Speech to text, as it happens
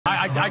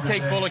I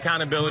take full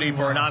accountability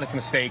for an honest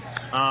mistake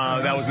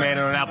that was made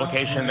on an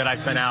application that I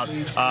sent out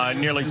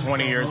nearly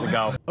 20 years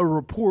ago. A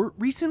report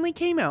recently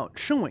came out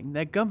showing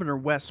that Governor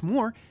Wes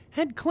Moore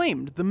had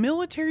claimed the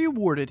military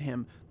awarded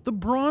him the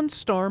Bronze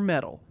Star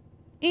Medal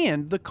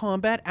and the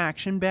Combat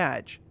Action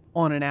Badge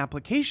on an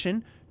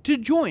application to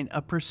join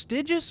a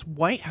prestigious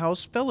White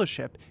House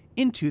fellowship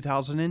in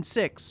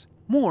 2006.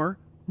 Moore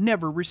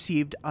never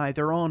received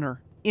either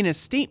honor. In a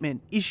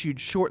statement issued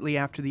shortly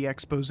after the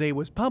expose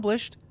was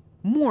published,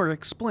 Moore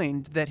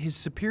explained that his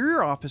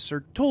superior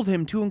officer told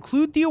him to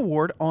include the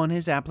award on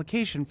his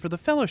application for the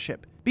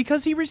fellowship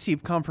because he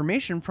received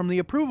confirmation from the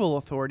approval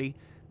authority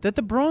that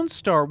the Bronze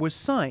Star was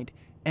signed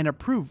and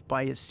approved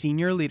by his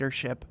senior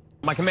leadership.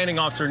 My commanding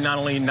officer not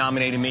only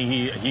nominated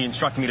me, he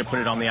instructed me to put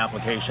it on the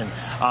application,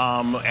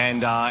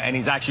 and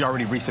he's actually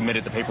already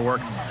resubmitted the paperwork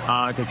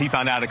because he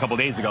found out a couple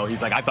days ago.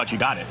 He's like, I thought you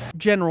got it.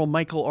 General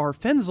Michael R.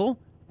 Fenzel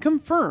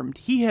confirmed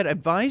he had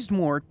advised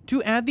Moore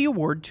to add the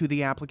award to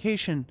the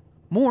application.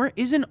 Moore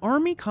is an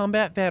Army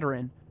combat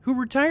veteran who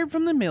retired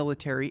from the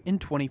military in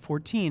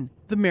 2014.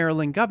 The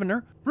Maryland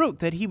governor wrote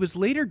that he was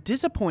later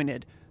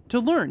disappointed to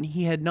learn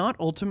he had not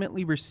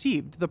ultimately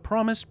received the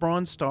promised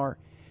Bronze Star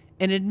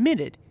and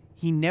admitted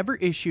he never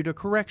issued a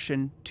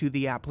correction to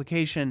the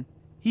application.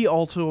 He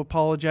also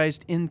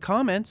apologized in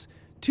comments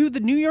to the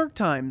New York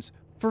Times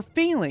for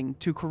failing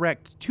to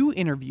correct 2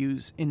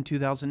 interviews in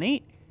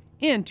 2008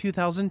 and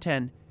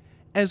 2010,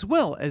 as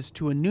well as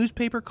to a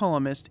newspaper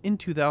columnist in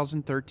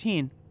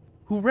 2013,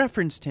 who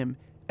referenced him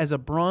as a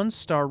Bronze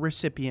Star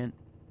recipient.